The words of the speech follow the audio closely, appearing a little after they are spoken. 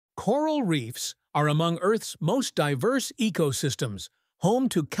Coral reefs are among Earth's most diverse ecosystems, home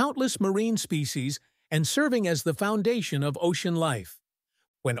to countless marine species and serving as the foundation of ocean life.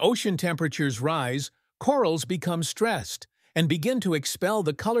 When ocean temperatures rise, corals become stressed and begin to expel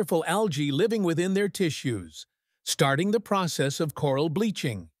the colorful algae living within their tissues, starting the process of coral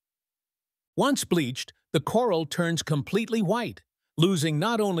bleaching. Once bleached, the coral turns completely white, losing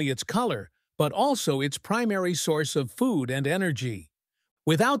not only its color, but also its primary source of food and energy.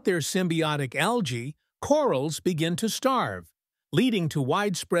 Without their symbiotic algae, corals begin to starve, leading to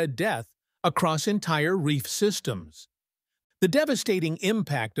widespread death across entire reef systems. The devastating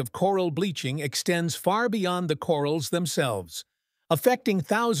impact of coral bleaching extends far beyond the corals themselves, affecting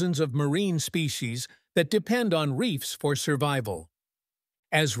thousands of marine species that depend on reefs for survival.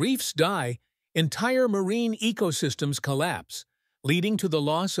 As reefs die, entire marine ecosystems collapse, leading to the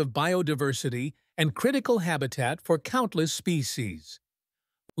loss of biodiversity and critical habitat for countless species.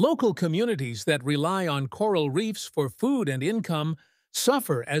 Local communities that rely on coral reefs for food and income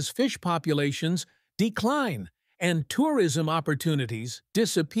suffer as fish populations decline and tourism opportunities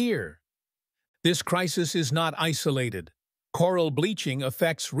disappear. This crisis is not isolated. Coral bleaching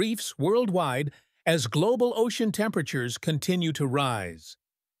affects reefs worldwide as global ocean temperatures continue to rise.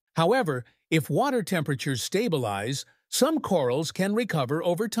 However, if water temperatures stabilize, some corals can recover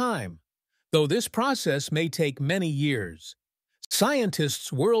over time, though this process may take many years.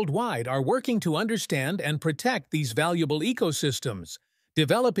 Scientists worldwide are working to understand and protect these valuable ecosystems,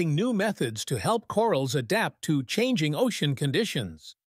 developing new methods to help corals adapt to changing ocean conditions.